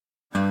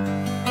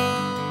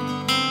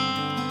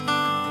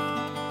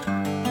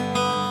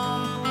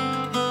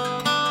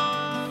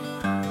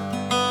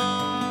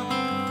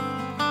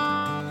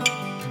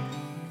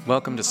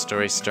Welcome to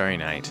Story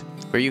Night,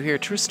 where you hear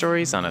true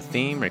stories on a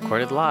theme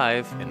recorded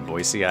live in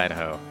Boise,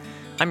 Idaho.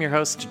 I'm your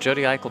host,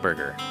 Jody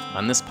Eichelberger.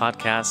 On this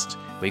podcast,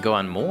 we go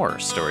on more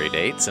story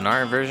dates in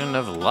our version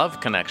of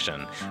Love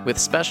Connection with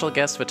special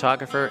guest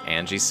photographer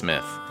Angie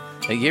Smith.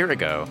 A year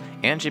ago,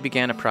 Angie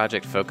began a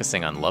project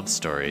focusing on love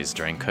stories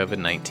during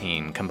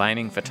COVID-19,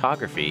 combining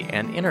photography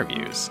and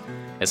interviews.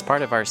 As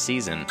part of our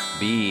season,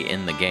 Be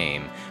in the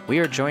Game, we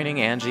are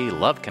joining Angie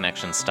Love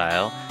Connection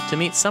style to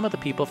meet some of the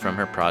people from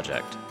her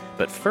project.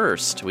 But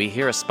first, we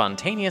hear a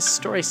spontaneous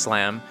story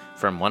slam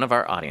from one of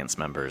our audience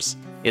members.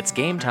 It's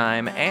game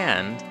time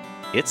and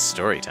it's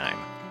story time.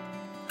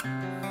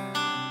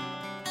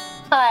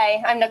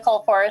 Hi, I'm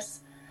Nicole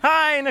Forrest.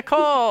 Hi,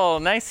 Nicole.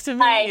 Nice to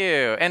meet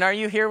you. And are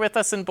you here with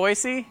us in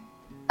Boise?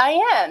 I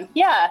am,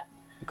 yeah.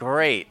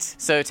 Great.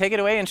 So take it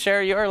away and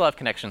share your Love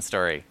Connection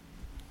story.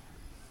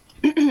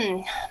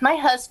 My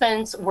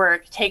husband's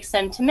work takes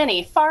him to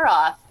many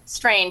far-off,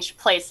 strange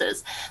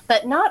places,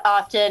 but not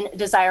often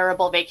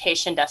desirable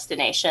vacation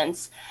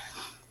destinations.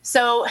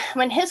 So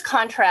when his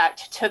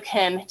contract took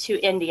him to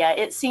India,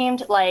 it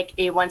seemed like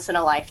a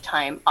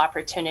once-in-a-lifetime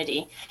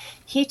opportunity.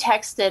 He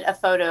texted a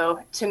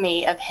photo to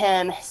me of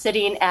him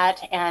sitting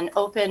at an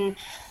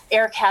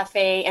open-air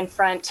cafe in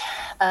front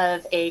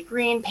of a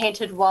green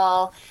painted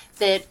wall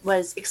that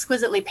was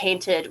exquisitely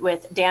painted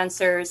with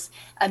dancers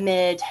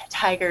amid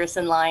tigers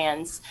and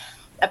lions.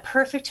 A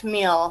perfect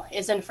meal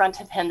is in front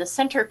of him. The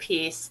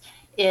centerpiece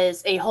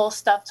is a whole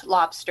stuffed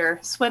lobster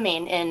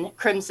swimming in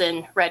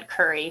crimson red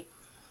curry.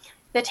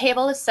 The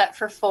table is set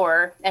for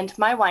 4, and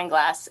my wine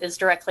glass is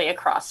directly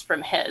across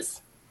from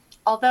his.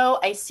 Although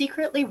I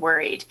secretly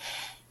worried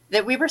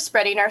that we were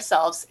spreading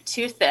ourselves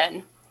too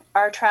thin,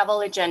 our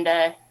travel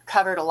agenda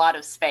covered a lot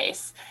of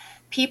space.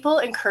 People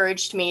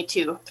encouraged me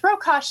to throw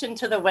caution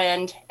to the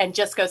wind and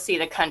just go see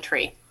the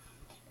country.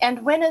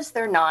 And when is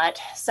there not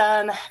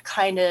some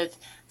kind of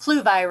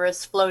flu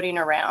virus floating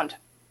around?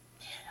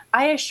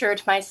 I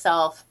assured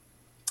myself,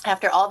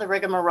 after all the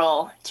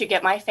rigmarole to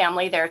get my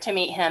family there to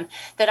meet him,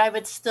 that I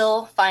would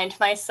still find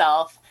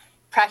myself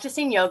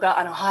practicing yoga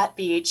on a hot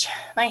beach,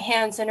 my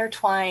hands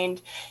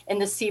intertwined in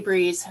the sea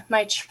breeze,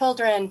 my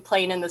children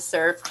playing in the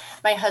surf,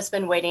 my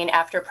husband waiting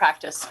after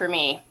practice for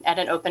me at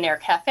an open-air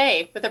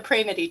cafe with a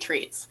Premedy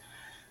treats.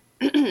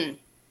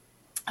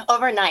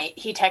 Overnight,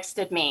 he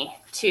texted me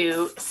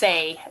to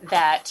say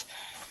that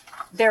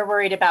they're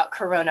worried about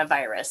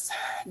coronavirus.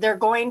 They're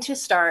going to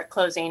start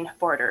closing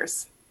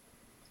borders.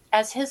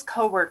 As his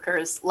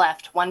coworkers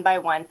left one by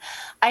one,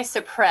 I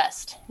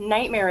suppressed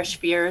nightmarish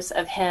fears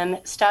of him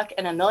stuck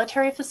in a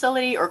military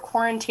facility or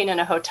quarantined in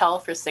a hotel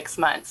for 6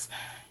 months.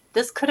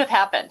 This could have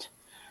happened.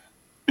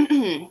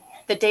 The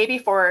day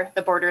before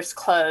the borders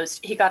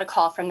closed, he got a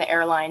call from the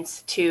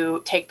airlines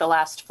to take the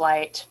last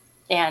flight.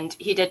 And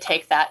he did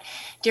take that,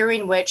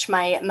 during which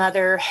my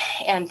mother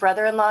and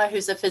brother-in-law,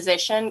 who's a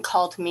physician,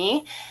 called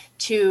me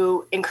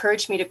to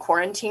encourage me to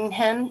quarantine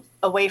him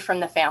away from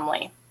the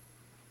family.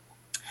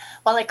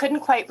 While I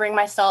couldn't quite bring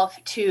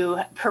myself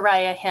to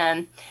pariah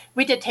him,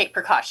 we did take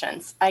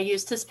precautions. I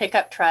used his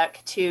pickup truck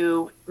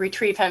to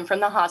retrieve him from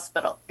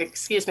to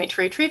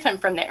retrieve him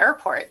from the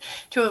airport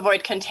to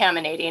avoid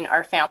contaminating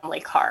our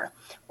family car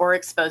or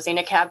exposing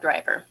a cab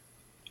driver.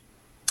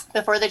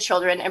 Before the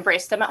children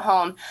embraced him at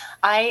home,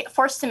 I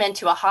forced him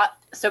into a hot,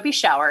 soapy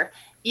shower,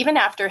 even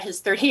after his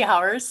 30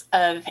 hours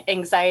of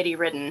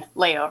anxiety-ridden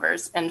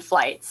layovers and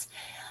flights.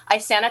 I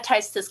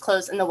sanitized his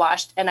clothes in the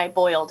wash, and I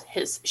boiled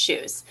his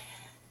shoes.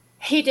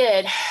 He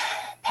did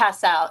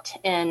pass out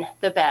in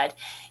the bed,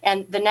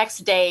 and the next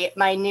day,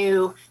 my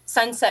new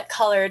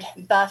sunset-colored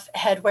buff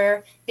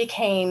headwear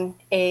became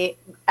a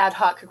ad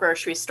hoc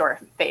grocery store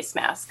face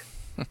mask.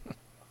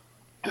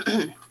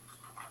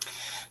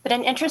 But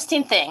an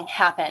interesting thing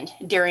happened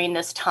during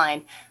this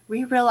time.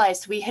 We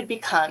realized we had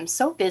become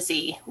so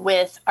busy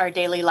with our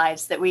daily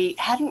lives that we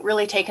hadn't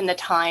really taken the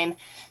time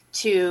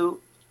to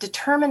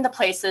determine the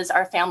places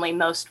our family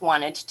most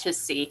wanted to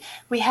see.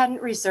 We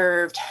hadn't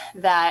reserved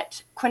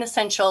that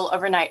quintessential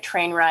overnight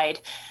train ride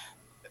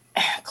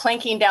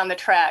clanking down the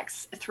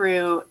tracks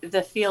through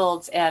the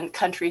fields and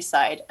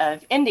countryside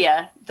of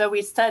India, though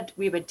we said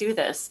we would do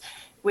this.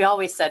 We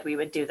always said we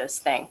would do this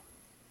thing.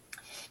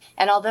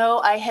 And although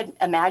I had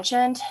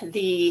imagined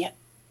the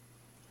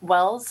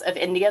wells of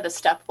India, the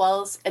steppe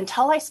wells,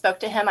 until I spoke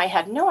to him, I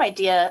had no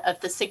idea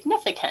of the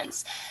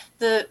significance.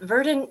 The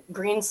verdant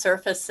green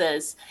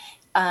surfaces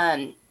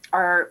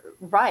are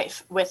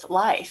rife with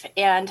life,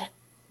 and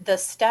the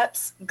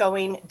steps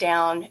going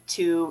down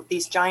to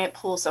these giant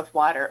pools of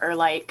water are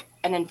like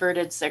an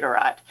inverted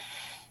ziggurat,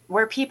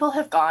 where people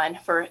have gone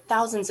for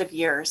thousands of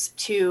years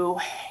to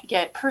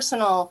get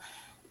personal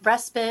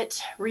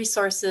respite,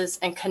 resources,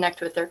 and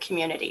connect with their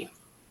community.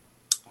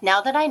 Now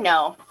that I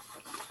know,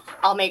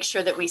 I'll make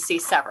sure that we see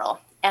several,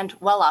 and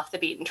well off the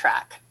beaten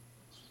track.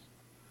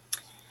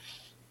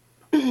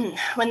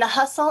 When the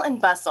hustle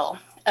and bustle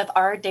of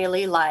our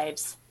daily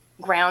lives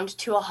ground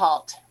to a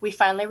halt, we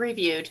finally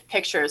reviewed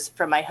pictures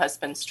from my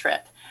husband's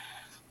trip.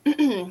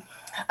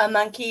 A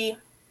monkey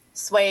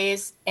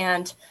sways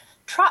and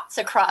trots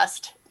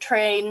across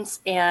trains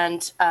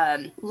and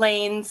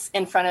lanes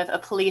in front of a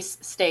police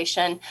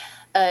station,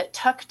 a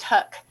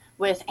tuk-tuk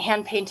with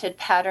hand-painted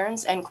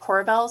patterns and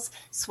corbels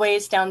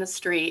sways down the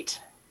street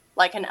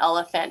like an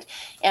elephant,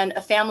 and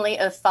a family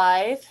of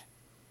 5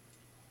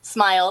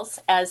 smiles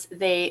as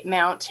they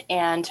mount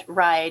and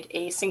ride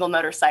a single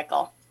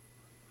motorcycle.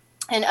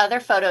 In other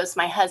photos,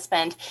 my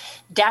husband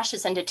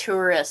dashes into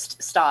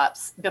tourist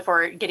stops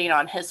before getting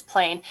on his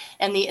plane,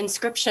 and the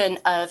inscription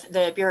of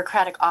the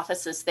bureaucratic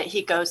offices that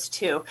he goes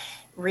to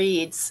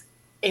reads,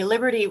 "A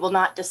liberty will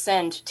not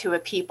descend to a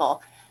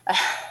people.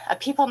 A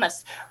people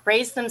must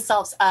raise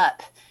themselves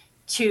up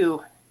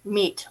to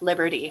meet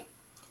liberty."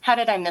 How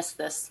did I miss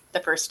this the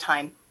first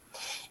time?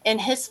 In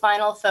his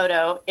final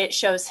photo, it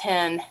shows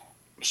him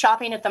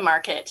shopping at the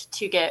market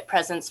to get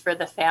presents for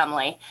the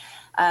family.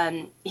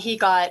 He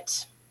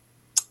got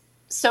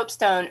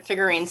soapstone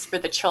figurines for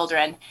the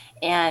children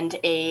and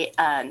a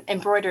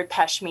embroidered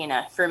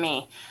pashmina for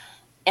me.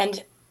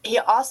 And he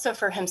also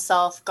for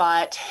himself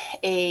got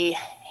a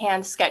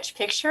hand sketch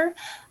picture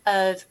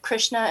of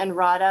Krishna and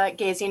Radha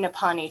gazing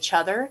upon each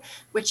other,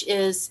 which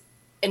is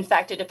in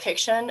fact a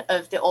depiction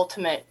of the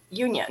ultimate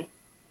union.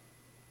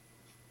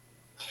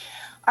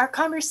 Our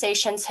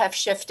conversations have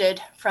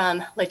shifted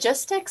from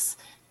logistics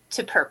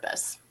to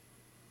purpose.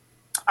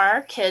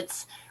 Our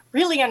kids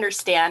really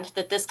understand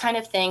that this kind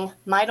of thing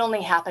might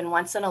only happen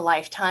once in a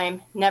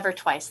lifetime, never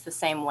twice the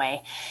same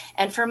way.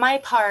 And for my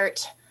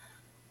part,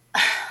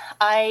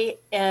 I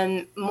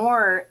am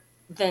more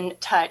than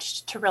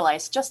touched to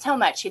realize just how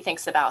much he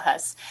thinks about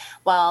us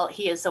while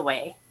he is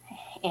away,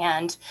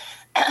 and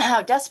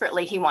how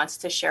desperately he wants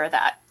to share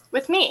that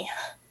with me.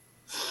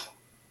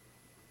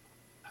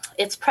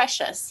 It's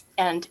precious,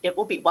 and it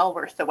will be well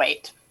worth the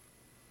wait.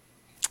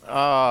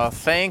 Oh,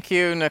 thank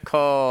you,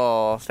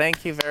 Nicole.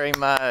 Thank you very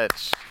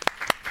much.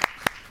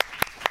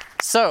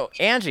 So,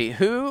 Angie,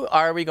 who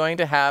are we going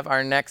to have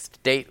our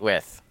next date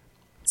with?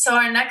 So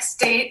our next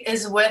date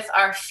is with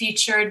our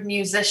featured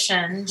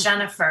musician,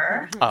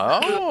 Jennifer.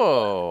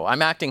 Oh,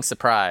 I'm acting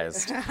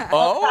surprised.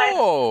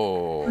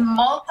 Oh.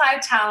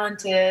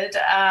 Multi-talented.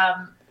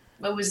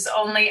 It was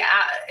only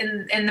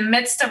in the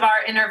midst of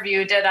our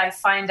interview did I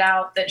find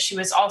out that she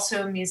was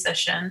also a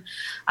musician.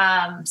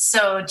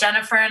 So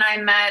Jennifer and I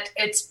met,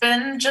 it's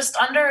been just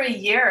under a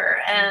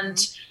year, and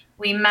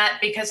we met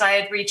because I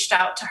had reached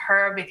out to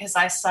her because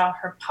I saw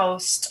her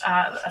post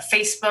a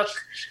Facebook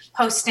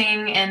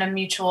posting in a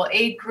mutual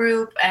aid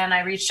group, and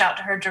I reached out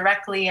to her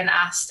directly and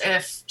asked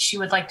if she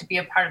would like to be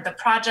a part of the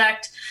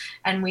project.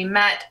 And we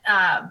met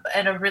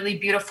at a really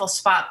beautiful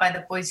spot by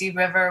the Boise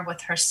River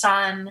with her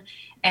son,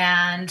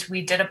 and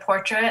we did a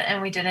portrait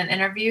and we did an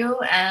interview,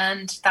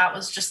 and that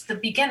was just the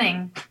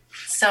beginning.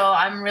 So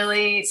I'm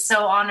really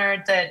so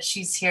honored that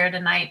she's here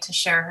tonight to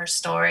share her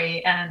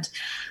story, and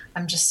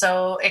I'm just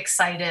so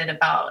excited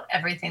about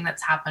everything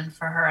that's happened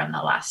for her in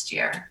the last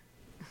year.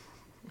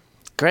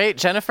 Great.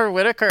 Jennifer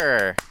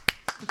Whitaker.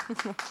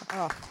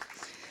 Oh.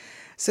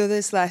 So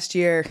this last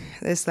year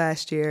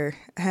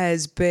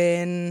has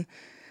been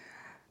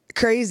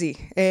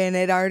crazy. And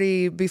it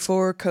already,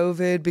 before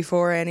COVID,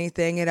 before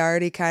anything, it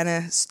already kind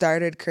of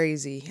started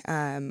crazy.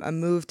 I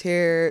moved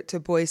here to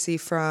Boise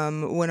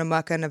from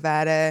Winnemucca,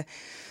 Nevada,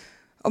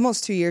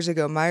 almost 2 years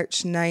ago.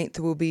 March 9th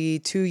will be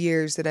 2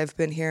 years that I've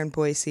been here in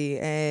Boise.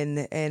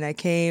 And I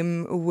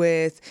came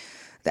with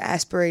the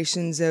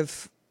aspirations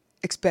of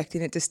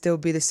expecting it to still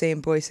be the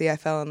same Boise I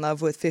fell in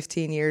love with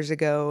 15 years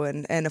ago,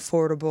 and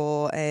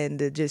affordable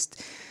and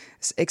just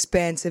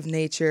expansive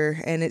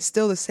nature. And it's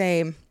still the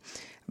same,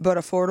 but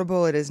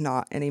affordable it is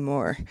not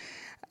anymore.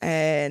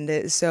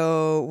 And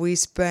so we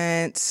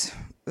spent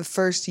the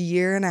first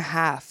year and a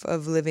half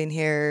of living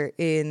here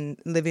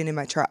living in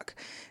my truck.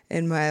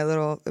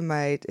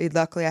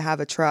 Luckily I have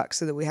a truck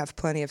so that we have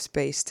plenty of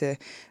space to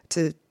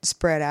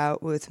spread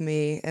out with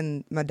me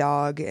and my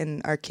dog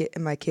and our kid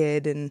and my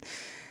kid, and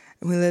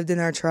we lived in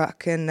our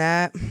truck, and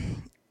that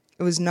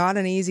it was not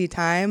an easy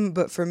time,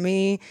 but for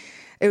me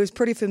it was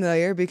pretty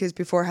familiar because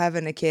before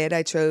having a kid,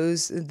 I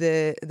chose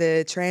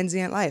the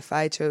transient life.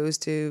 I chose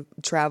to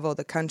travel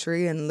the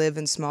country and live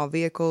in small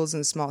vehicles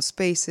and small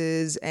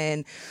spaces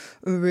and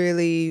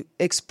really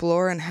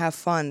explore and have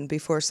fun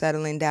before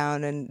settling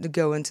down and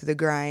go into the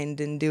grind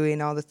and doing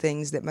all the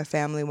things that my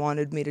family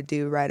wanted me to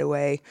do right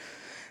away.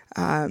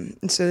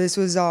 So this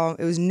was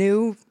it was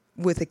new.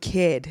 With a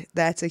kid,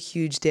 that's a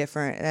huge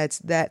difference.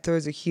 That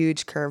throws a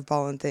huge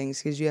curveball in things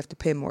because you have to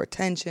pay more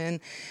attention.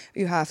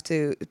 You have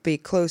to be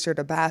closer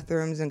to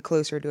bathrooms and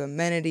closer to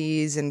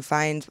amenities and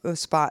find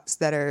spots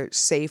that are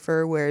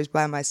safer. Whereas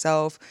by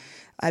myself,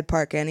 I'd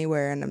park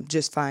anywhere and I'm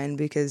just fine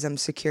because I'm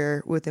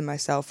secure within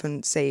myself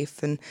and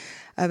safe. And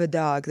I have a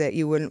dog that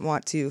you wouldn't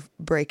want to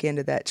break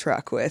into that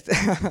truck with.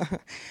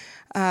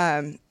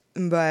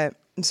 But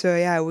so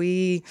yeah,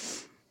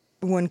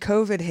 when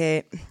COVID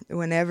hit,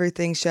 when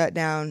everything shut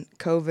down,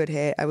 COVID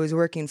hit, I was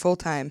working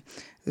full-time. I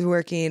was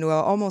working,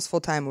 almost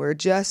full-time. We were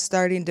just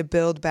starting to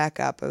build back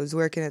up. I was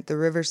working at the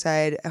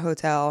Riverside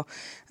Hotel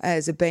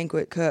as a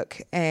banquet cook,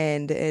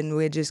 and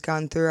we had just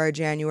gone through our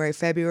January,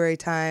 February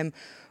time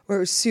where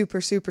it was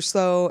super, super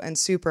slow and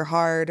super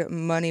hard.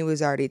 Money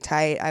was already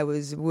tight. I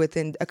was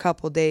within a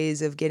couple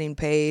days of getting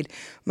paid.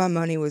 My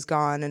money was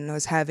gone, and I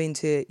was having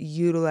to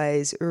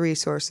utilize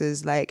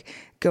resources like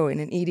going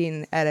and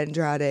eating at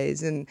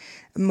Andrade's. And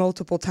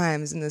multiple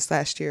times in this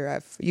last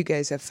year, you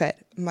guys have fed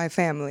my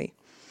family.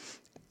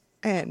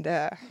 And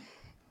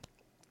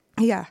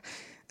yeah.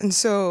 And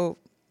so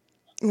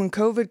when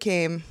COVID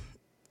came,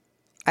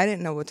 I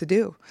didn't know what to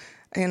do.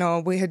 You know,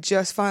 we had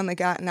just finally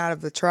gotten out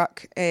of the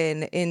truck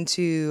and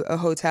into a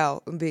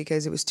hotel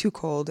because it was too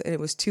cold and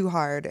it was too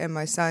hard, and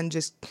my son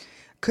just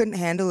couldn't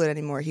handle it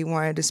anymore. He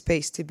wanted a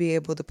space to be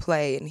able to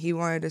play, and he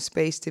wanted a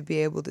space to be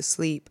able to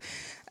sleep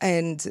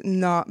and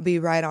not be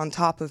right on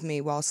top of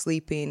me while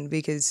sleeping,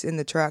 because in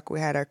the truck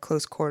we had our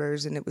close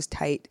quarters and it was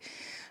tight.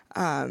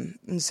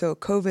 And so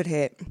COVID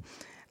hit,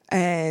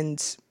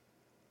 and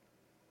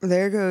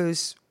there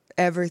goes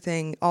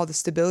everything, all the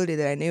stability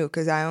that I knew,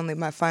 because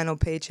my final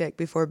paycheck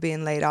before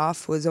being laid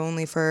off was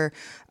only for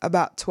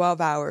about 12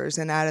 hours.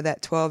 And out of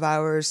that 12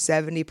 hours,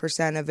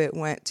 70% of it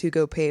went to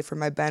go pay for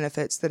my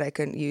benefits that I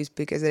couldn't use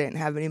because I didn't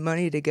have any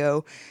money to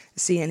go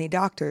see any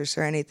doctors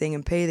or anything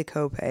and pay the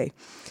copay.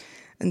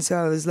 And so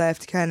I was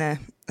left kind of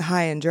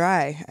high and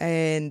dry.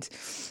 And,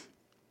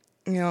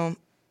 you know,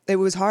 it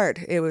was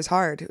hard. It was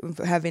hard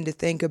having to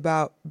think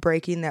about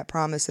breaking that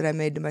promise that I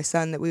made to my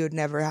son, that we would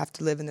never have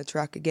to live in the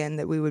truck again,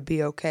 that we would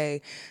be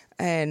okay,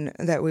 and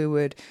that we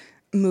would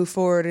move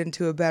forward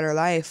into a better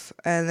life.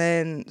 And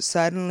then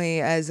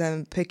suddenly, as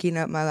I'm picking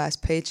up my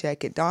last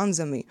paycheck, it dawns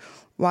on me,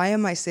 why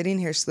am I sitting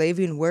here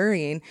slaving,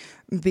 worrying?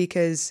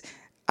 Because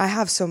I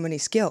have so many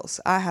skills.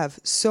 I have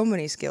so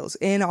many skills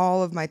in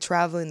all of my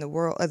traveling the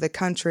world, the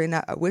country,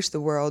 not I wish the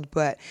world,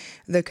 but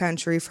the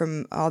country,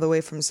 from all the way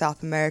from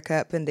South America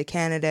up into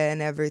Canada and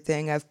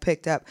everything. I've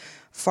picked up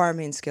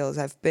farming skills.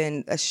 I've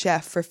been a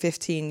chef for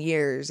 15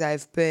 years.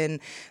 I've been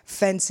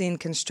fencing,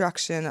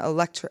 construction,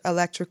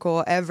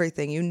 electrical,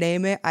 everything. You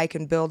name it, I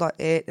can build on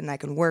it and I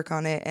can work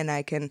on it and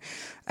I can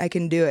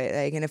do it.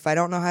 Like, and if I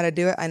don't know how to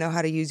do it, I know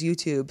how to use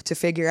YouTube to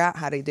figure out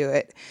how to do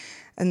it.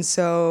 And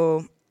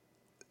so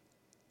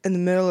in the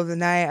middle of the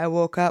night, I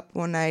woke up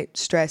one night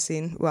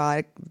stressing. Well,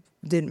 I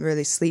didn't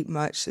really sleep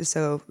much,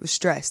 so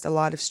stressed, a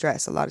lot of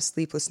stress, a lot of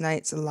sleepless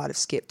nights, a lot of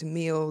skipped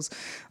meals,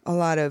 a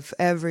lot of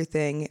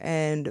everything.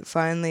 And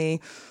finally,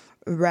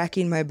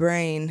 racking my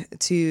brain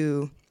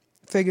to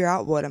figure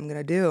out what I'm going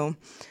to do,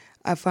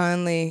 I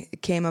finally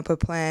came up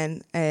with a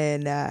plan,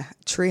 and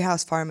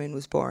Treehouse Farming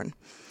was born.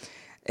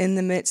 In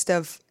the midst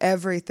of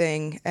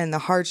everything and the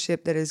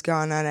hardship that has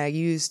gone on, I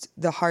used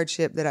the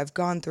hardship that I've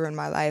gone through in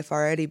my life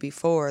already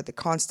before, the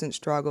constant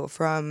struggle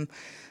from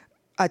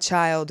a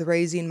child,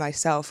 raising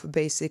myself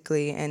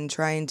basically, and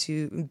trying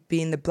to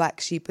being the black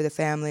sheep of the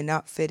family,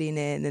 not fitting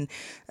in, and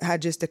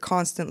had just a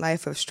constant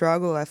life of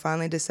struggle. I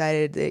finally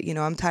decided that, you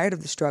know, I'm tired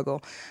of the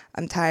struggle.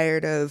 I'm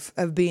tired of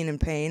being in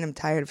pain. I'm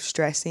tired of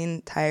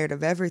stressing, tired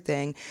of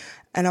everything.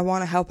 And I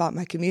want to help out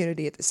my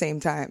community at the same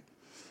time,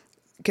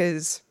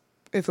 because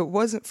if it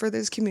wasn't for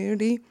this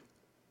community,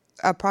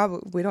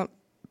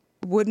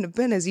 wouldn't have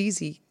been as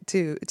easy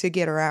to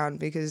get around,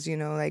 because, you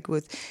know, like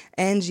with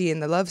Angie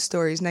and the love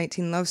stories,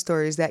 19 love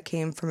stories, that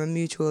came from a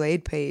mutual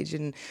aid page,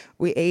 and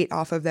we ate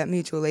off of that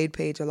mutual aid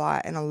page a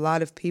lot, and a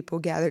lot of people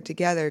gathered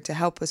together to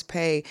help us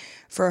pay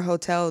for a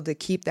hotel to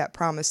keep that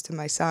promise to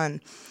my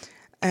son.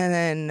 And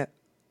then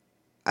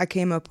I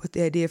came up with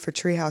the idea for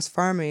Treehouse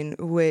Farming,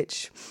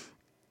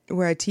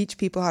 where I teach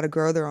people how to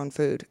grow their own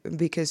food,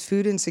 because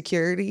food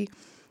insecurity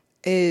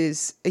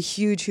is a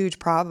huge, huge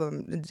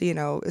problem, you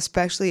know,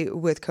 especially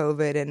with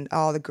COVID and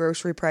all the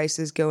grocery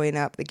prices going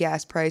up, the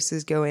gas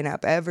prices going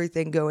up,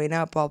 everything going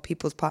up while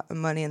people's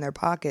money in their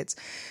pockets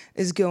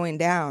is going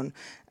down.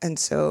 And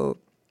so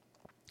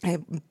I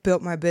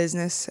built my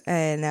business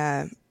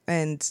and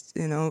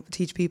you know,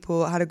 teach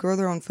people how to grow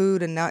their own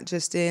food, and not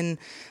just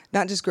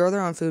grow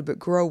their own food, but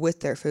grow with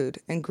their food,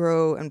 and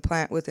grow and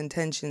plant with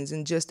intentions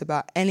in just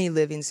about any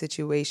living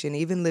situation.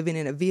 Even living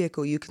in a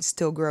vehicle, you can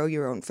still grow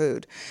your own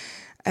food.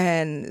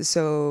 And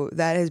so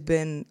that has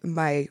been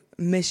my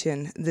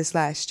mission this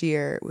last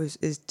year,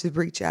 is to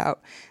reach out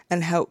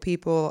and help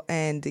people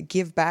and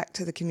give back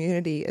to the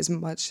community as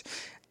much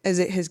as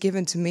it has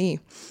given to me.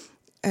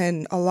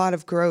 And a lot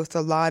of growth,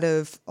 a lot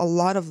of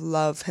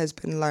love has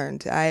been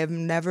learned. I have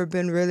never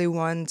been really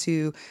one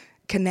to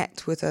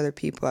connect with other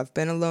people. I've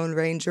been a lone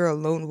ranger, a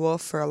lone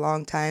wolf for a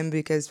long time,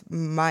 because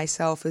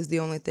myself is the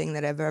only thing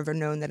that I've ever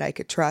known that I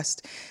could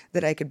trust,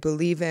 that I could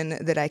believe in,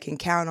 that I can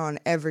count on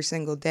every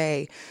single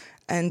day.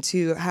 And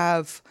to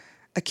have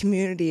a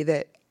community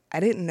that I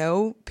didn't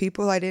know,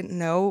 people I didn't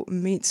know,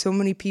 meet so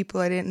many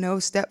people I didn't know,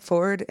 step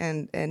forward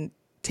and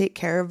take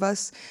care of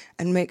us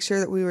and make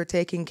sure that we were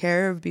taken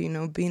care of. You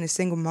know, being a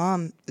single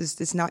mom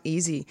is not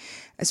easy,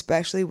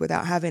 especially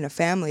without having a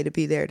family to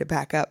be there to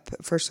back up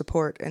for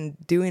support, and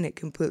doing it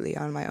completely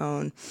on my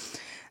own.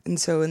 And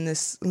so in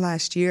this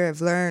last year,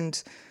 I've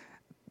learned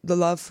the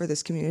love for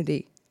this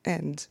community,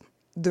 and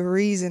the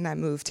reason I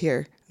moved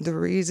here, the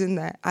reason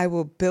that I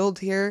will build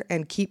here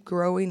and keep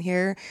growing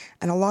here,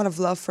 and a lot of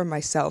love for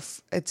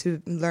myself,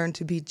 to learn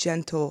to be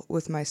gentle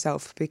with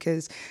myself,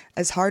 because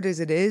as hard as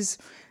it is,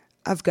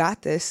 I've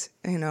got this,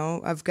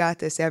 I've got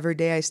this. Every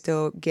day I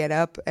still get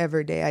up,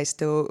 every day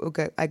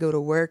I go to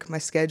work. My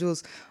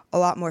schedule's a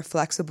lot more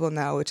flexible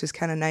now, which is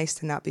kind of nice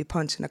to not be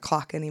punching a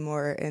clock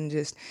anymore and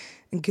just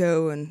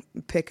go and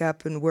pick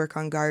up and work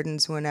on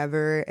gardens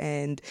whenever,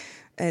 and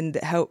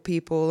help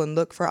people and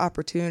look for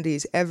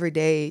opportunities every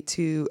day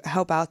to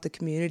help out the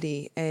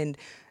community and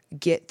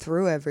get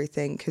through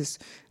everything, because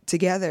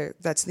together,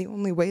 that's the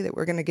only way that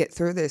we're going to get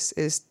through this,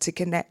 is to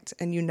connect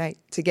and unite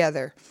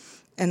together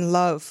and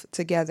love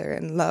together.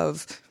 And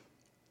love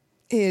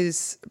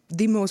is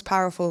the most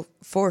powerful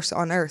force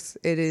on earth.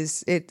 It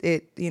is,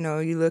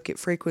 you look at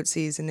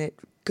frequencies and it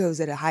goes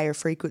at a higher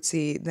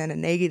frequency than a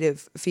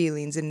negative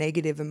feelings and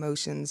negative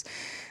emotions.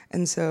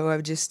 And so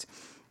I've just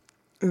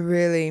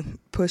really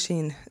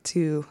pushing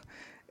to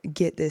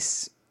get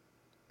this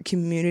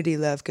community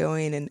love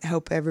going and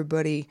help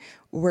everybody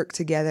work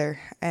together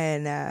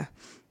and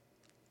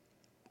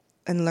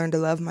learn to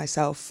love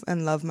myself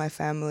and love my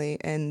family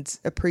and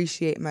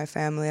appreciate my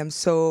family. I'm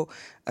so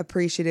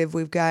appreciative.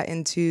 We've got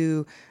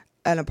into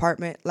an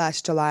apartment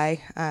last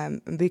July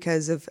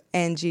because of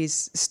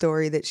Angie's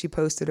story that she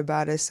posted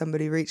about us.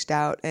 Somebody reached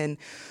out, and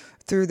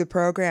through the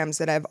programs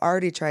that I've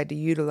already tried to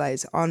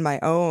utilize on my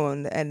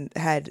own and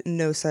had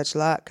no such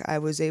luck, I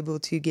was able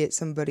to get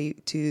somebody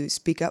to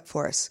speak up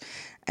for us.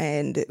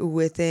 And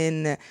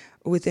within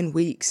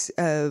weeks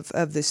of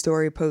the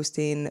story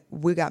posting,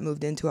 we got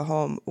moved into a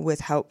home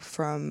with help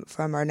from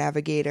our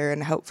navigator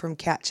and help from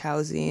Catch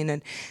Housing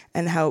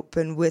and help,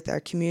 and with our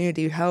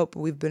community help,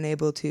 we've been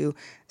able to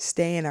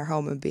stay in our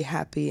home and be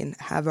happy and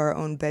have our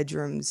own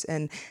bedrooms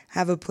and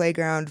have a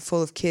playground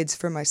full of kids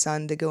for my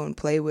son to go and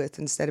play with,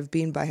 instead of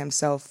being by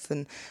himself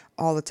and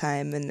all the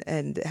time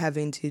and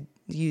having to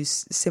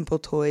use simple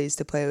toys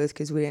to play with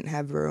because we didn't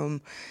have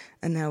room.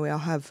 And now we all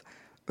have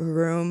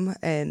room,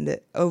 and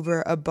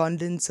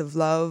overabundance of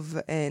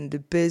love,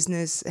 and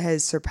business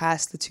has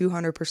surpassed the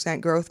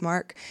 200% growth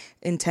mark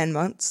in 10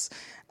 months,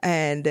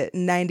 and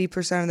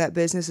 90% of that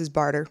business is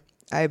barter.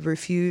 I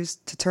refuse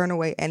to turn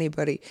away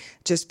anybody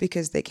just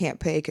because they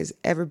can't pay, because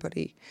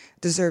everybody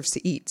deserves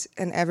to eat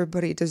and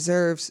everybody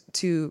deserves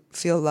to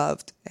feel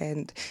loved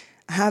and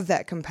have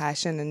that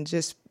compassion. And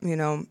just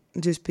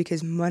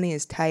because money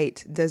is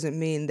tight doesn't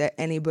mean that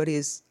anybody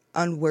is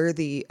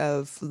unworthy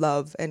of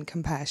love and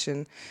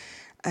compassion.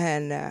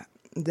 And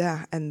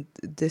and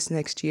this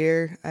next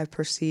year, I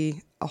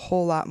foresee a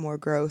whole lot more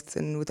growth,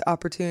 and with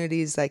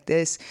opportunities like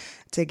this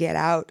to get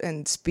out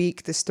and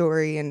speak the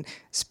story and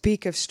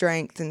speak of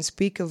strength and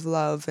speak of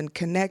love and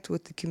connect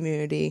with the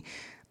community,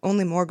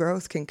 only more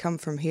growth can come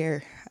from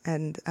here.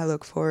 And I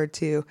look forward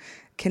to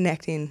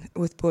connecting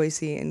with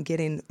Boise and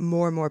getting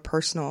more and more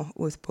personal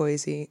with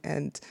Boise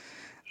and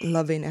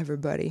loving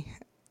everybody.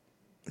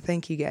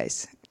 Thank you,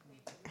 guys.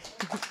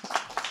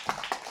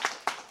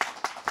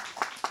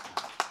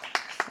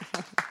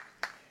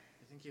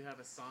 You have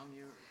a song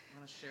you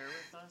want to share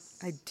with us?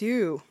 I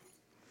do,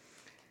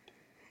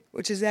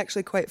 which is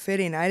actually quite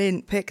fitting. I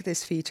didn't pick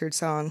this featured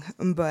song,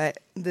 but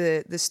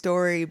the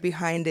story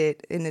behind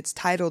it, and it's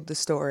titled The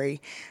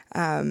Story,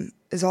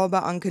 is all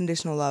about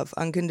unconditional love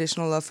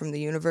from the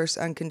universe,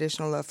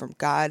 unconditional love from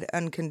God,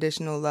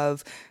 unconditional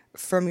love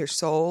from your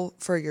soul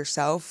for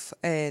yourself,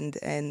 and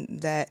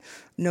that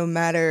no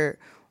matter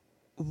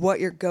what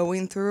you're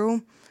going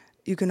through,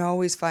 you can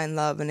always find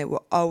love, and it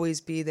will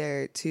always be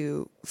there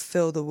to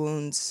fill the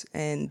wounds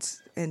and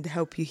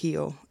help you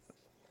heal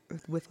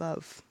with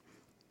love.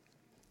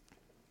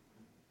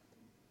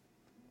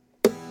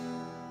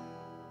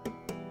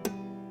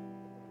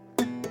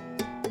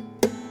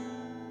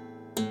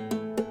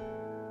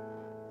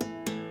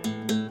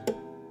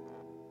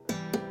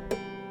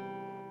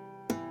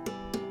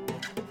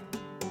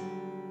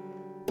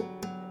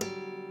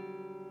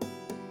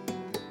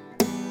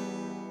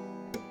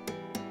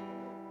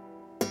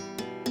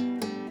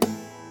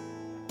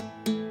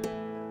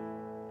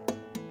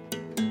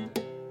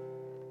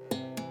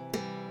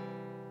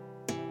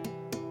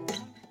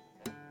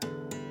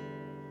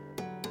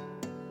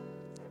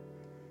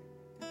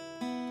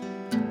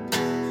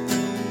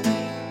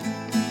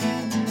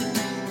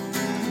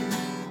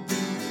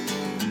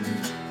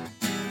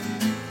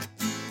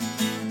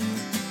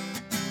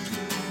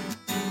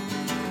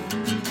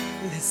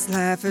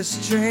 Life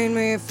has trained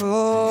me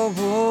for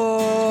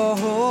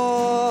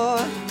war,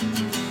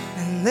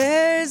 and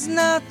there's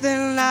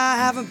nothing I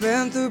haven't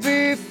been through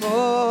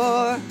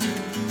before.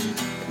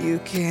 You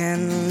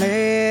can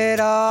lay it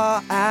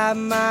all at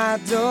my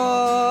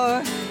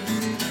door.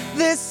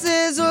 This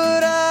is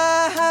what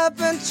I have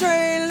been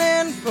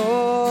training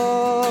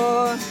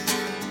for.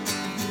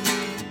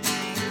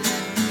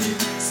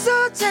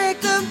 So take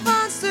the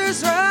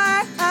monsters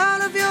right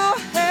out of your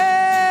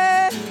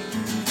head,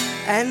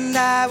 and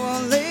I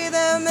will lay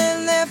them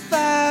in their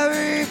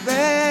fiery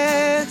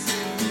beds,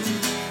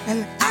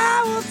 and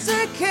I will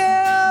take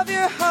care of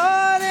your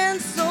heart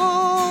and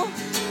soul.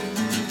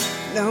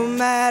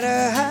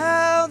 matter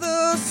how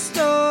the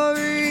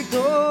story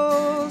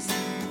goes.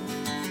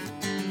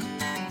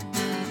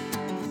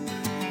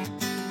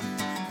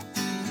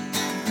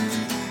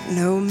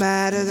 No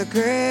matter the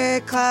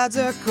gray clouds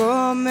are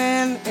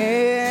coming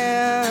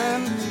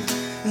in,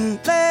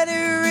 let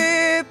it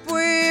rip,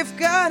 we've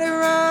got it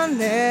running.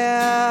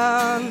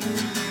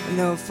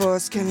 No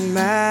force can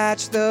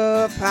match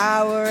the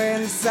power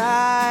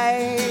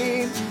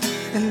inside.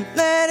 And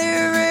let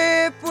it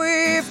rip,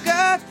 we've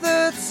got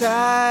the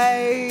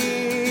tide.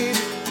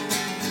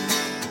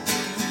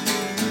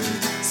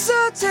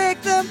 So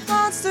take the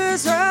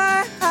monsters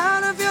right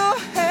out of your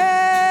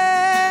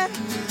head,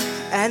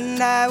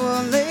 and I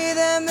will lay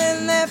them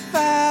in their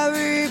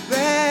fiery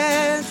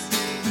beds.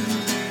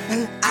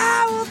 And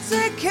I will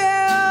take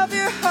care of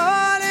your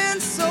heart and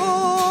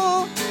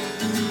soul,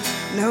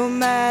 no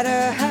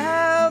matter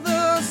how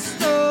the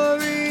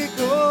story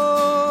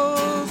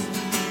goes.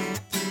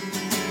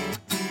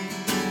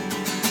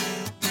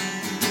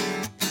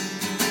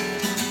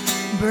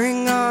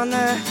 Bring on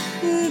the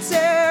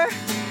terror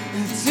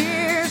and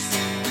tears.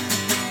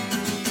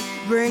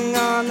 Bring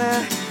on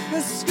the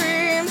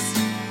screams,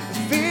 the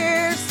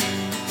fears.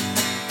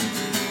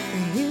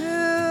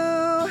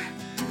 You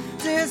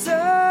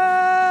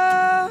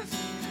deserve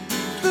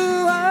the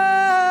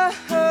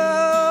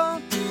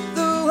world,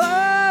 the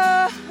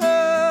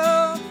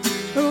world.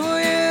 Oh,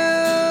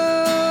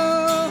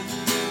 you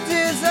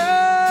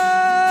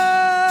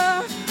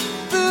deserve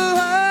the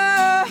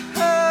world,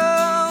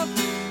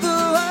 the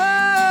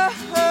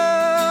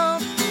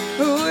world.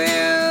 Oh, you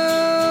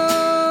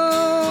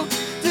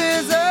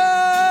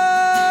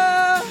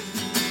deserve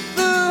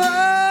the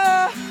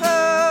world,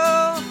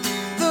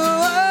 the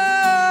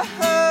world.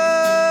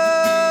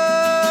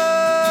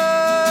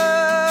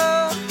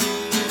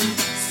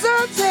 So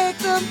take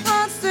the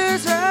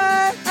monsters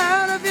right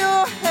out of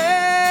your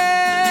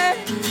head,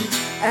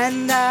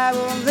 and I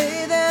will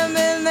lay them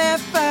in their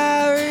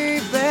fiery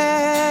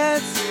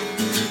beds.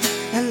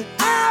 And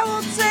I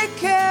will take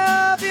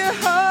care of your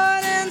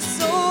heart and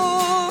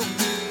soul,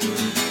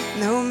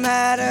 no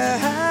matter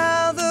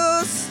how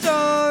the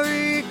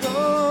story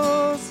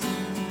goes.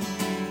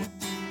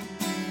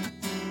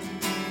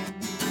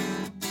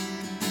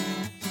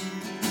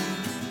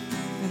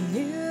 And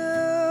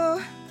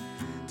you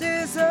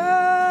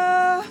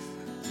deserve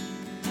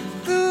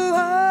the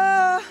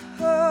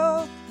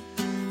world,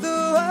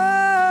 the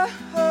world.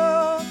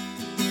 Oh,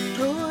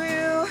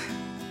 you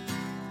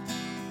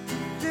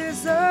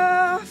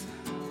deserve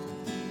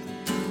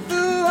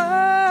the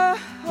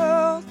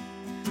world,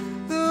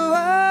 the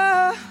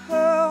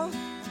world.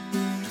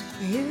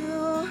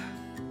 You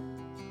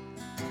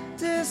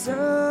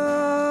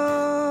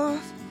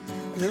deserve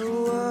the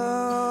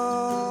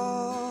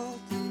world.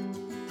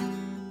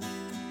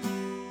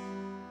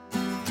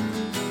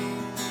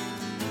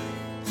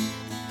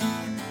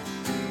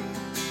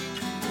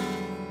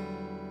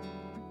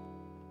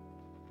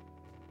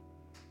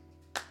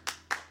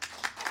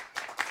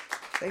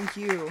 Thank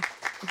you.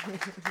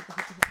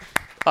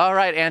 All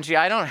right, Angie.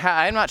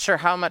 I'm not sure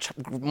how much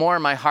more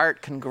my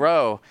heart can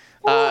grow.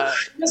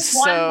 Just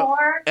so- one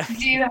more.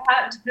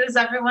 Does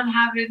everyone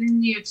have it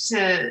in you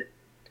to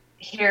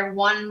hear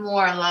one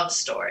more love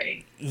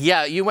story?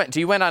 Yeah, you went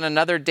on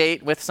another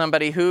date with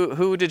somebody.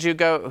 Who did you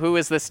go? Who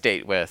is this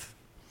date with?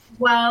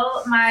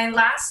 Well, my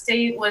last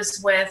date was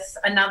with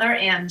another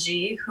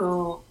Angie,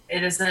 who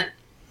it isn't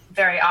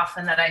very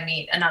often that I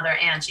meet another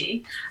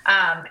Angie,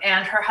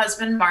 and her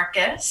husband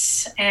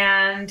Marcus,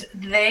 and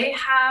they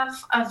have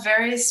a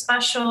very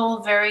special,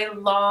 very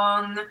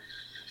long,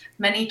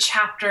 many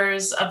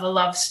chapters of a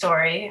love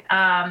story,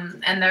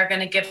 and they're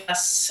going to give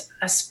us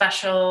a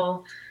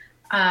special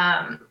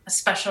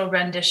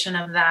rendition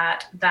of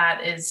that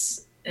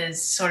is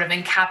sort of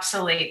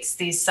encapsulates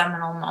these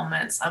seminal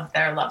moments of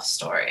their love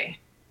story.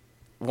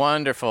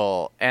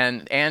 Wonderful.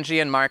 And Angie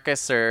and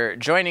Marcus are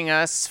joining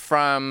us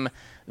from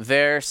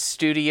their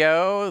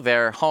studio,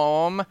 their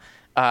home.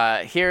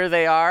 Here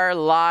they are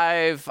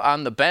live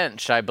on the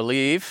bench, I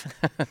believe.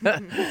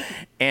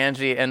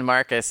 Angie and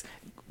Marcus,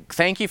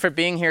 thank you for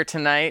being here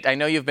tonight. I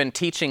know you've been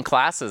teaching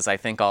classes, I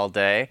think, all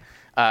day.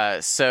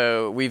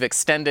 So we've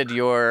extended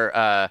your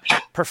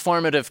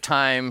performative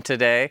time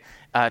today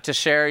to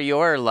share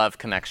your love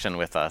connection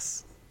with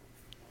us.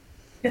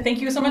 Yeah,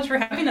 thank you so much for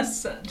having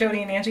us,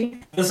 Jody and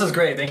Angie. This is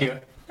great, thank you.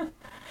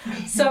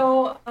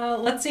 So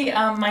let's see,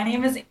 my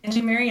name is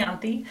Angie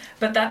Marianthi,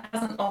 but that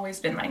hasn't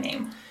always been my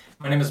name.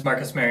 My name is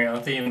Marcus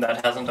Marianthi, and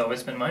that hasn't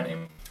always been my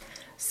name.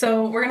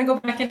 So we're going to go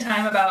back in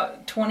time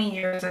about 20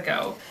 years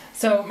ago.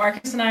 So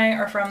Marcus and I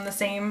are from the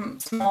same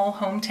small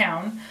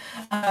hometown,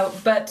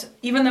 but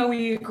even though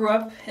we grew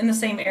up in the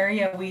same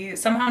area, we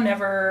somehow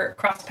never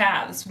crossed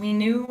paths. We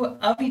knew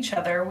of each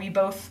other. We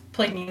both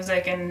played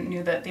music and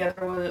knew that the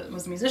other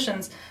was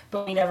musicians,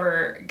 but we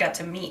never got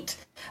to meet.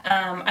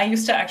 I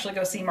used to actually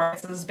go see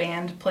Marcus's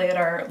band play at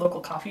our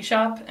local coffee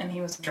shop, and he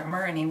was a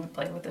drummer, and he would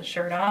play with his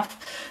shirt off.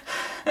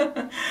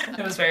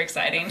 It was very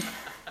exciting.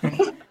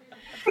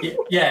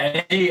 Yeah,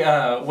 and he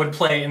would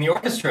play in the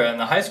orchestra in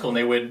the high school, and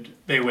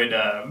they would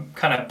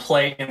kind of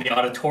play in the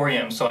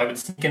auditorium. So I would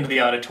sneak into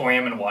the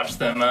auditorium and watch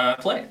them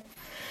play.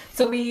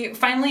 So we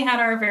finally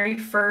had our very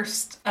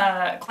first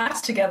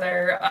class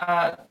together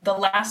the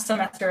last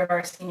semester of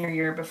our senior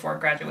year before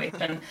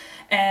graduation.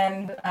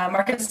 And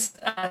Marcus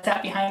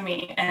sat behind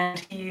me, and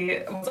he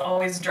was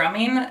always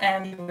drumming,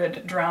 and he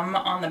would drum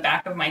on the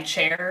back of my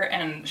chair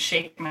and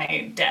shake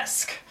my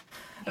desk.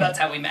 That's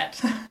how we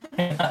met.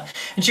 Yeah.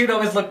 And she would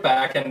always look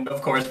back, and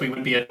of course we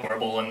would be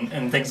adorable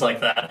and things like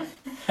that.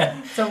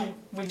 So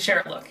we'd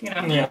share a look,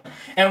 Yeah,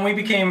 and we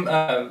became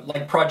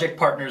like project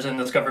partners in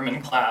this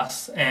government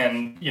class,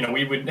 and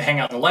we would hang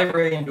out in the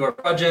library and do our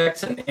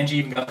projects, and Angie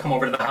even got to come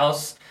over to the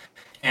house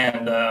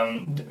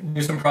and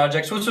do some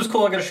projects, which was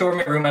cool. I got to show her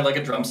my room. I had like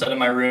a drum set in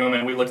my room,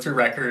 and we looked through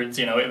records.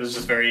 It was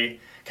just very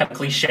kind of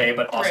cliche,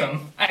 but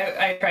awesome. Right.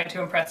 I tried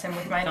to impress him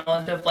with my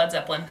knowledge of Led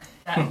Zeppelin,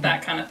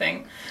 that kind of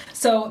thing.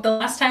 So the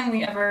last time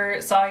we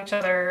ever saw each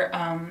other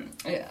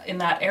in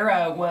that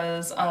era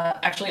was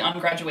actually on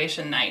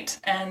graduation night.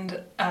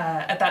 And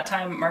at that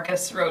time,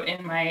 Marcus wrote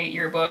in my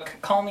yearbook,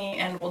 "Call me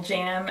and we'll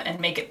jam and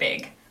make it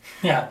big."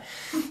 Yeah.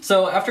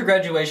 So after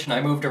graduation,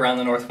 I moved around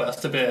the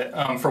Northwest a bit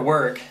for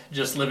work,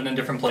 just living in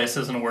different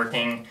places and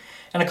working.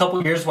 And a couple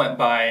of years went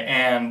by,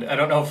 and I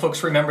don't know if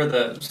folks remember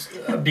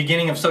the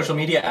beginning of social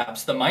media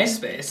apps, the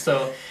MySpace.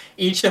 So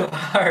each of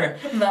our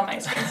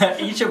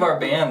each of our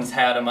bands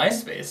had a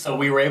MySpace, so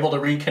we were able to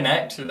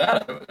reconnect through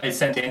that. I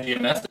sent Angie a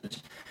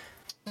message.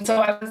 And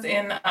so I was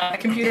in a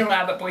computer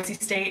lab at Boise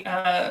State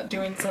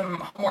doing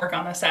some homework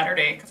on a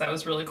Saturday because I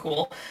was really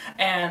cool,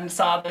 and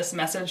saw this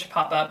message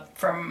pop up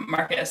from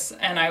Marcus,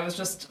 and I was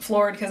just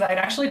floored because I'd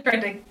actually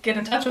tried to get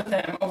in touch with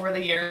him over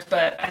the years,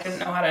 but I didn't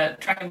know how to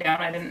track him down.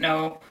 I didn't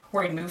know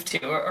where he moved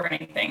to or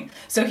anything.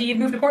 So he had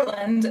moved to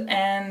Portland,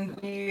 and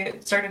we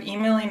started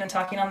emailing and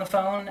talking on the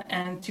phone,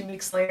 and 2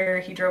 weeks later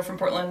he drove from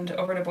Portland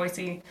over to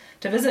Boise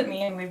to visit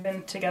me, and we've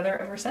been together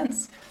ever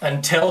since.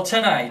 Until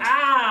tonight.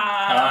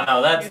 Ah! Oh,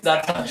 no, that's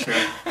not true.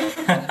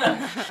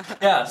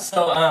 Yeah,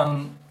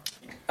 so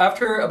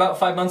after about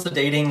 5 months of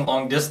dating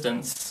long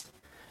distance,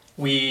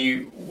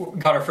 we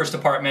got our first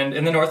apartment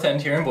in the North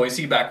End here in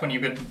Boise, back when you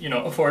could,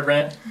 afford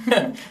rent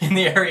in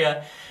the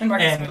area. And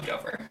Marcus moved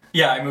over.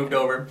 Yeah, I moved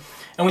over.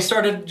 And we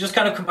started just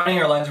kind of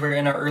combining our lives. We were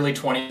in our early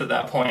 20s at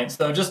that point.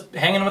 So just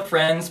hanging with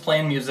friends,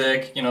 playing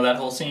music, that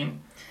whole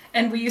scene.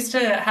 And we used to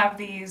have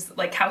these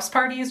like house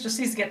parties, just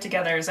these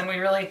get-togethers, and we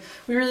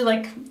really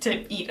like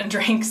to eat and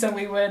drink. So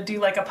we would do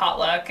like a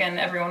potluck, and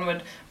everyone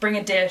would bring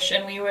a dish,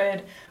 and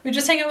we'd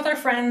just hang out with our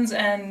friends,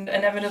 and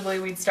inevitably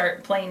we'd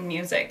start playing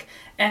music.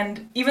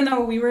 And even though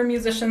we were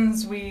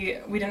musicians, we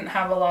didn't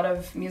have a lot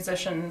of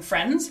musician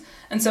friends,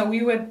 and so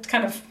we would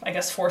kind of, I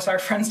guess, force our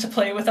friends to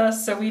play with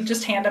us. So we'd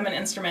just hand them an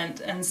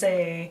instrument and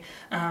say,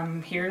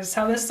 here's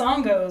how this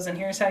song goes, and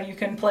here's how you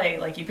can play.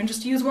 Like, you can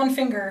just use one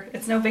finger.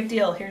 It's no big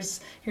deal. Here's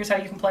how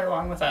you can play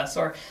along with us.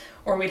 Or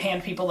we'd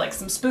hand people like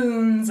some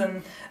spoons,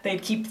 and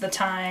they'd keep the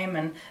time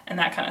and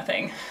that kind of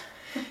thing.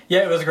 Yeah,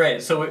 it was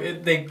great. So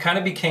they kind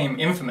of became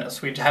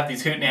infamous. We'd have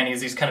these hootenannies,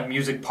 these kind of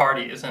music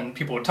parties, and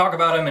people would talk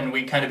about them, and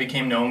we kind of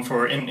became known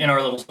for, in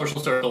our little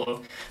social circle,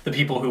 of the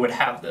people who would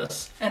have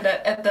this. And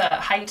at the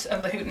height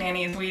of the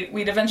hootenannies,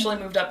 we'd eventually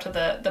moved up to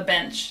the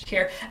bench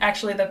here.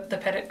 Actually, the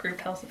Pettit group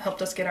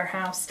helped us get our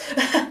house.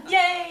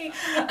 Yay!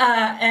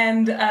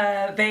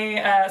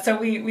 So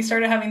we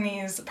started having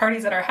these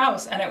parties at our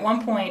house, and at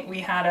one point we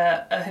had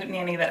a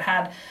hootenanny that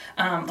had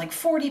like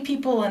 40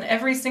 people, and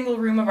every single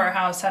room of our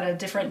house had a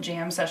different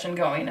jam session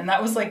going, and that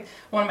was like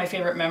one of my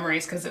favorite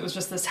memories because it was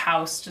just this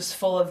house just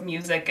full of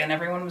music, and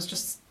everyone was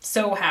just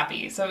so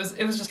happy. So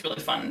it was just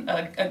really fun,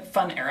 a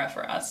fun era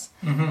for us.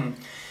 Mm-hmm.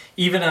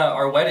 Even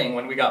our wedding,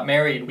 when we got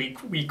married,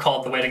 we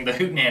called the wedding the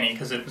Hootenanny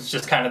because it was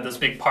just kind of this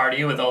big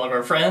party with all of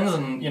our friends,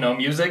 and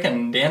music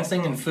and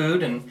dancing and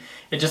food, and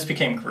it just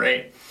became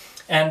great.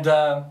 And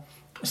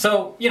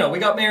so, we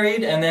got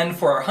married, and then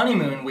for our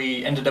honeymoon,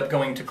 we ended up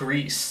going to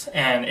Greece,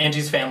 and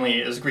Angie's family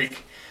is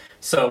Greek.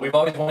 So we've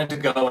always wanted to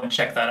go and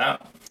check that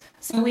out.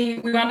 So we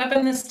wound up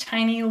in this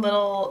tiny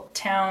little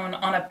town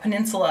on a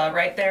peninsula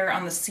right there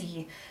on the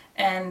sea.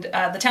 And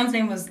the town's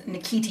name was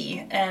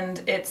Nikiti,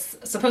 and it's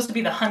supposed to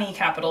be the honey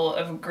capital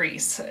of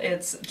Greece.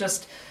 It's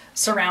just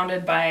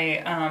surrounded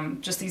by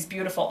just these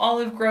beautiful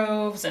olive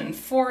groves and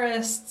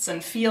forests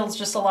and fields,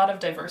 just a lot of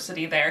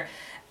diversity there.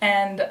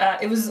 And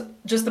it was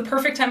just the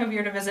perfect time of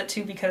year to visit,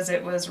 too, because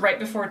it was right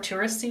before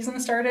tourist season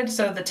started.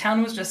 So the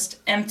town was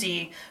just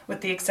empty,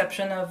 with the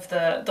exception of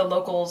the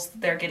locals.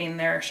 They're getting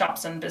their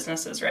shops and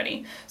businesses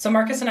ready. So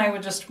Marcus and I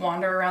would just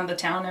wander around the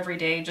town every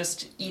day,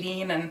 just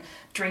eating and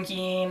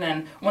drinking.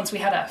 And once we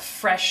had a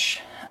fresh...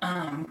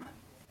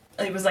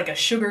 it was like a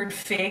sugared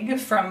fig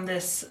from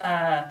this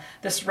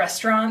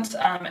restaurant,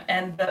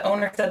 and the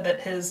owner said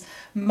that his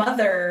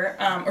mother,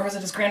 or was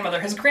it his grandmother?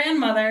 His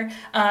grandmother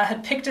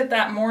had picked it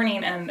that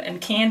morning and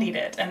candied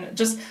it, and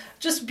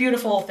just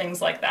beautiful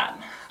things like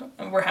that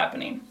were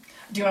happening.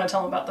 Do you want to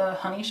tell them about the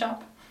honey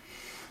shop?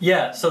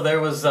 Yeah, so there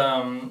was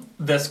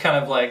this kind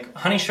of like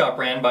honey shop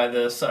ran by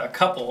this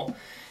couple,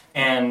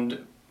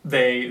 and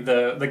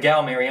the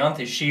gal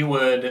Marianthe, she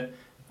would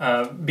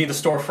be the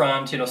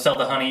storefront, sell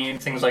the honey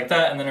and things like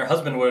that, and then her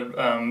husband would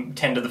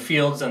tend to the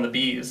fields and the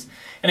bees.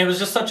 And it was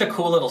just such a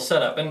cool little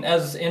setup. And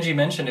as Angie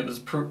mentioned, it was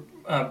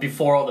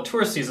before all the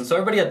tourist season, so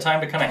everybody had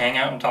time to kind of hang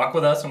out and talk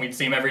with us, and we'd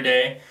see them every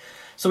day.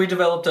 So we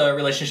developed a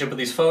relationship with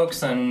these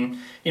folks, and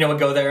would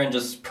go there and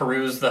just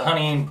peruse the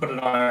honey and put it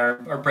on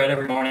our bread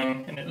every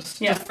morning, and it was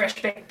just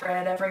fresh baked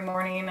bread every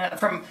morning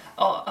from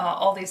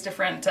all these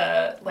different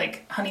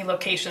like honey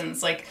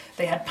locations. Like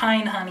they had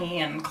pine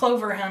honey and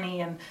clover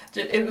honey, and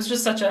it was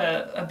just such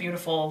a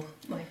beautiful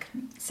like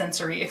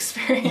sensory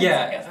experience.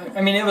 Yeah,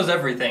 I mean it was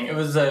everything. It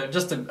was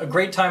just a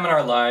great time in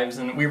our lives,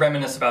 and we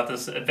reminisce about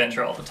this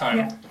adventure all the time.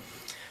 Yeah.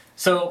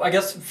 So I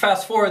guess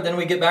fast forward, then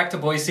we get back to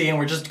Boise and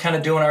we're just kind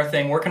of doing our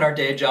thing, working our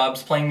day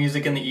jobs, playing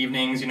music in the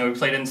evenings. We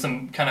played in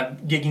some kind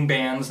of gigging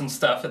bands and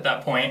stuff at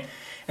that point.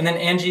 And then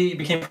Angie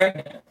became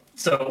pregnant.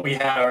 So we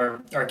had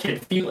our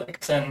kid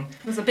Felix, and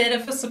it was a bit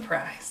of a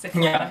surprise, if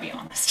you want to be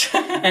honest.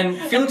 And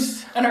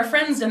Felix and our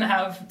friends didn't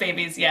have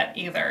babies yet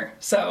either.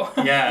 So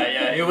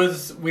yeah,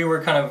 we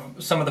were kind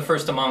of some of the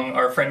first among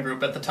our friend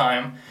group at the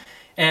time.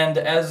 And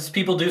as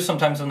people do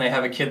sometimes when they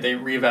have a kid, they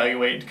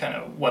reevaluate kind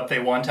of what they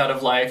want out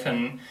of life,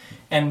 and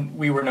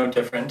we were no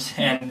different.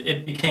 And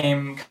it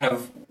became kind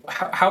of,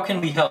 how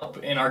can we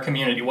help in our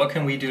community? What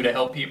can we do to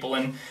help people?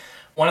 And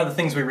one of the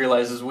things we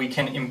realized is we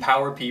can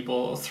empower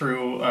people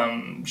through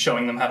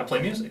showing them how to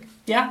play music.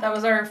 Yeah, that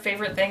was our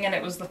favorite thing, and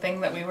it was the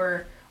thing that we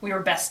were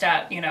best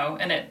at,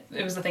 and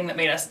it was the thing that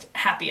made us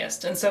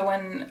happiest. And so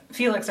when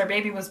Felix, our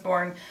baby, was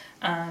born,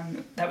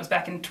 that was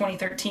back in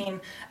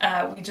 2013,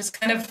 we just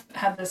kind of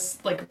had this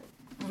like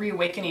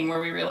reawakening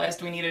where we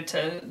realized we needed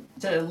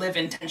to live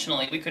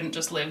intentionally. We couldn't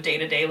just live day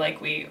to day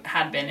like we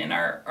had been in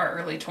our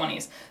early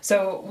 20s.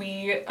 So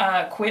we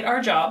quit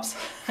our jobs.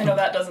 I know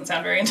that doesn't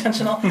sound very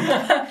intentional,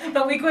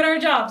 but we quit our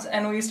jobs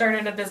and we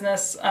started a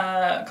business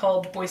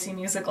called Boise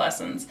Music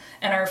Lessons.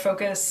 And our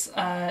focus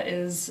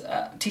is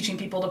teaching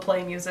people to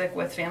play music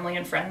with family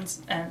and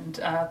friends and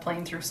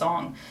playing through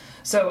song.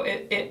 So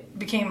it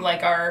became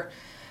like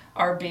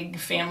our big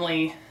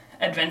family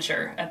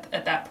adventure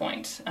at that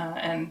point,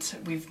 and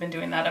we've been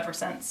doing that ever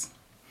since.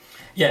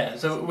 Yeah,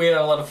 so we had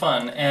a lot of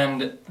fun,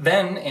 and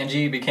then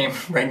Angie became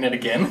pregnant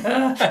again.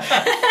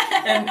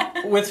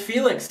 And with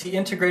Felix, he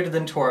integrated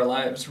into our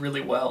lives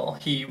really well.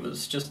 He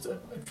was just a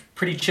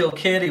pretty chill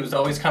kid. He was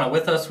always kind of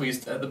with us. We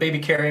used the baby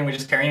carry, and we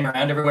just carry him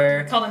around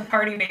everywhere. We called him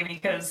Party Baby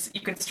because you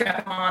could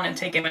strap him on and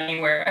take him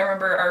anywhere. I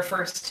remember our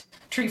first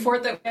tree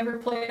fort that we ever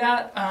played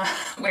at,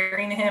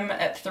 wearing him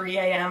at 3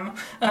 a.m.,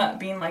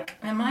 being like,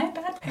 am I a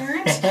bad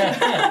parent?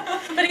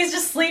 But he's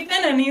just sleeping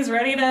and he's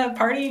ready to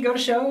party, go to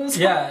shows.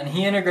 Yeah, and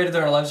he integrated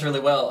in our lives really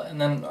well.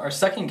 And then our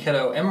second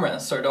kiddo,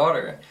 Emrys, our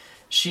daughter,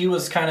 she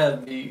was kind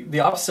of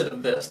the opposite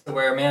of this,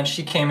 where, man,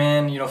 she came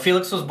in,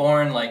 Felix was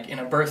born like in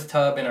a birth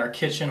tub in our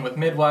kitchen with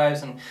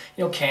midwives and,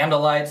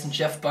 candlelights and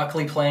Jeff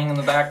Buckley playing in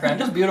the background,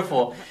 just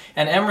beautiful.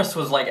 And Emrys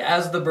was like,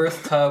 as the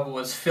birth tub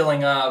was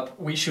filling up,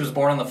 she was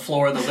born on the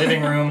floor of the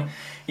living room,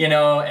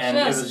 and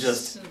it was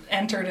just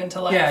entered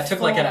into life. Yeah, it took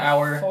like an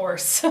hour.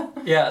 Force.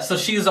 Yeah, so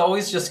she's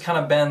always just kind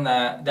of been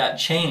that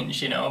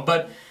change,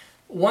 But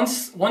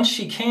once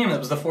she came, it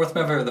was the fourth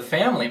member of the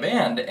family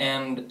band,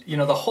 and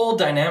the whole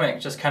dynamic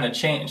just kind of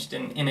changed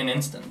in an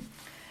instant.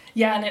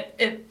 Yeah,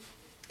 and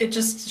it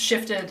just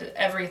shifted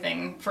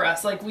everything for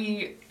us. Like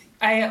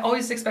I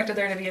always expected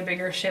there to be a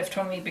bigger shift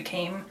when we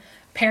became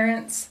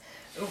parents,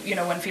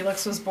 when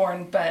Felix was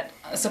born, but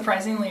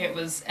surprisingly it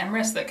was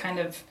Emrys that kind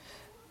of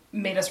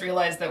made us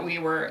realize that we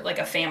were like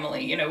a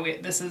family.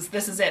 This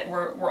is it.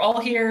 We're all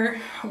here.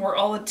 We're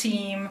all a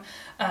team.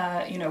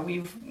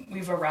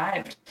 We've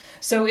arrived.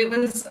 So it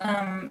was.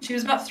 She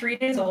was about 3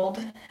 days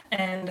old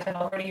and had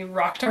already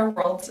rocked our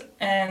world.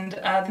 And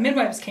the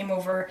midwives came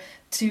over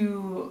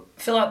to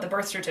fill out the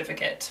birth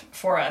certificate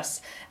for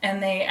us,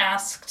 and they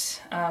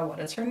asked, "What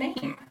is her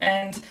name?"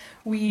 And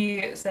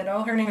we said,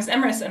 "Oh, her name is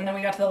Emrys." And then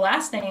we got to the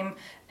last name.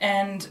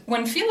 And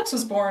when Felix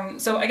was born,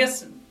 so I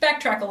guess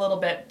backtrack a little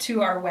bit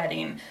to our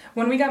wedding.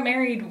 When we got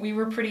married, we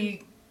were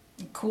pretty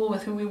cool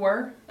with who we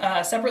were,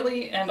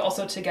 separately and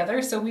also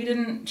together. So we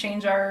didn't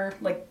change our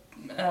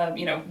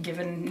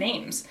given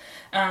names.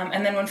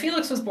 And then when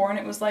Felix was born,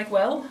 it was like,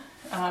 well,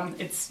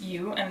 it's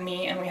you and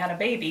me, and we had a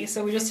baby.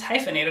 So we just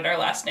hyphenated our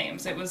last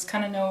names. It was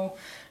kind of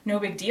no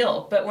big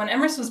deal. But when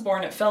Emrys was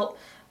born, it felt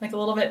like a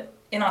little bit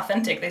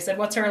inauthentic. They said,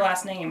 "What's her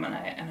last name?" And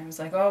I was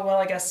like, "Oh, well,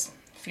 I guess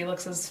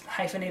Felix's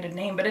hyphenated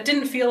name." But it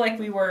didn't feel like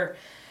we were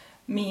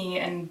me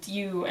and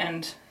you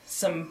and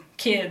some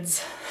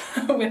kids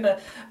with a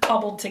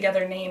cobbled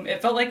together name.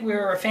 It felt like we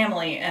were a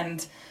family,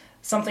 and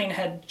something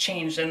had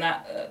changed, and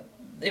that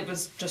it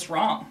was just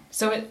wrong.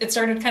 So it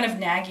started kind of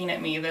nagging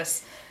at me,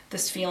 this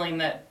feeling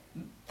that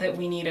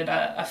we needed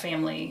a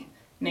family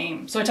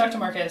name. So I talked to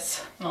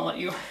Marcus, and I'll let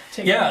you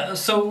take it. Yeah,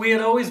 so we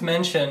had always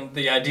mentioned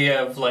the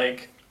idea of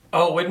like,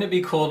 oh, wouldn't it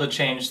be cool to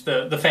change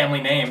the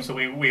family name so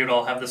we would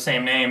all have the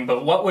same name?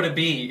 But what would it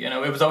be?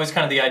 It was always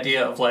kind of the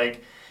idea of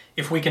like,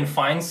 if we can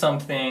find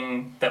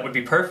something that would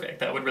be perfect,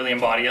 that would really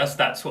embody us,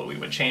 that's what we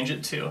would change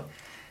it to.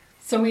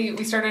 So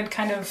we started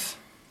kind of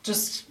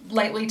just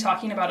lightly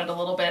talking about it a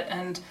little bit,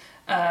 and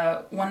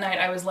one night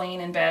I was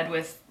laying in bed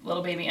with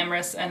little baby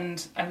Emrys,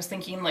 and I was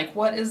thinking, like,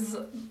 what is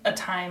a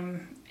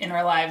time in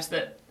our lives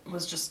that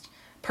was just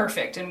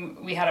perfect, and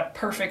we had a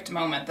perfect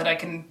moment that I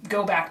can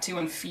go back to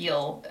and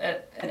feel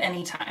at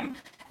any time.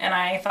 And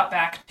I thought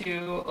back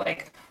to,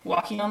 like,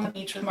 walking on the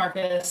beach with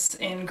Marcus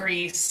in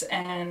Greece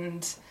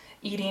and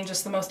eating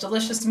just the most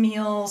delicious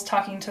meals,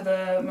 talking to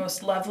the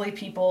most lovely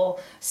people,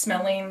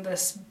 smelling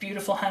this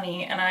beautiful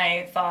honey. And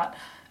I thought,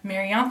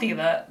 Marianthi,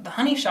 the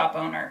honey shop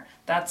owner,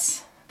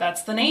 that's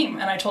the name.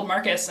 And I told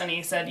Marcus, and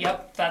he said,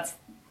 yep, that's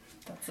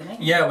the name.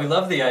 Yeah, we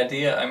love the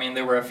idea. I mean,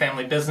 they were a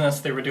family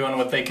business. They were doing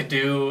what they could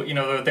do,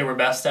 what they were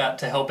best at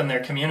to help in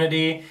their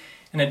community.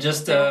 And it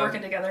just... They were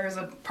working together as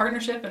a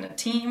partnership and a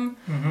team.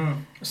 Mm-hmm.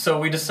 So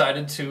we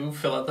decided to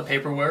fill out the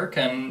paperwork,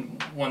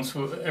 and once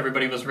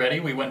everybody was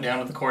ready, we went down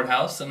to the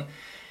courthouse and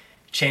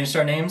changed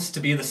our names to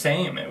be the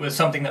same. It was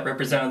something that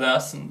represented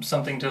us and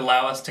something to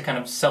allow us to kind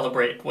of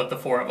celebrate what the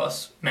four of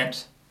us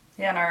meant.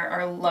 Yeah, and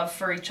our love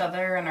for each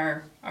other and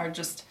our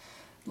just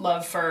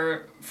love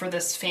for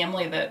this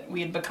family that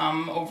we had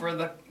become over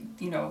the,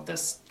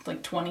 this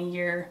like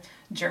 20-year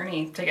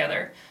journey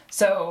together.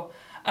 So...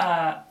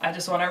 I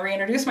just want to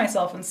reintroduce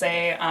myself and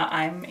say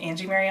I'm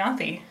Angie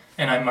Marianthi.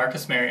 And I'm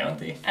Marcus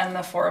Marianthi. And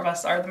the four of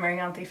us are the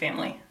Marianthi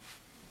family.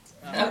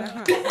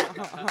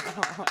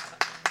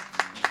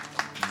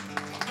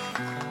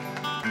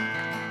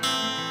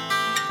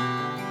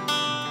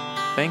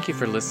 Thank you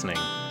for listening.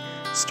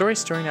 Story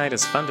Night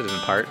is funded in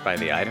part by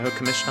the Idaho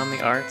Commission on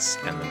the Arts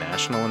and the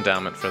National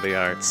Endowment for the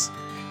Arts.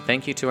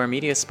 Thank you to our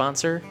media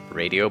sponsor,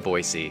 Radio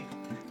Boise.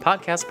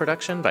 Podcast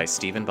production by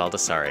Stephen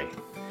Baldessari.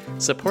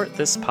 Support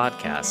this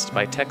podcast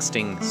by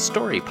texting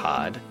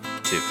StoryPod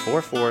to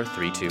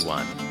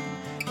 44321.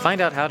 Find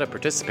out how to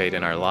participate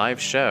in our live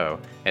show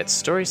at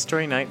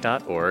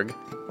storynight.org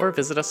or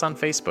visit us on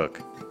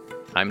Facebook.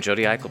 I'm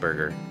Jody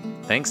Eichelberger.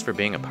 Thanks for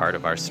being a part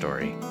of our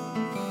story.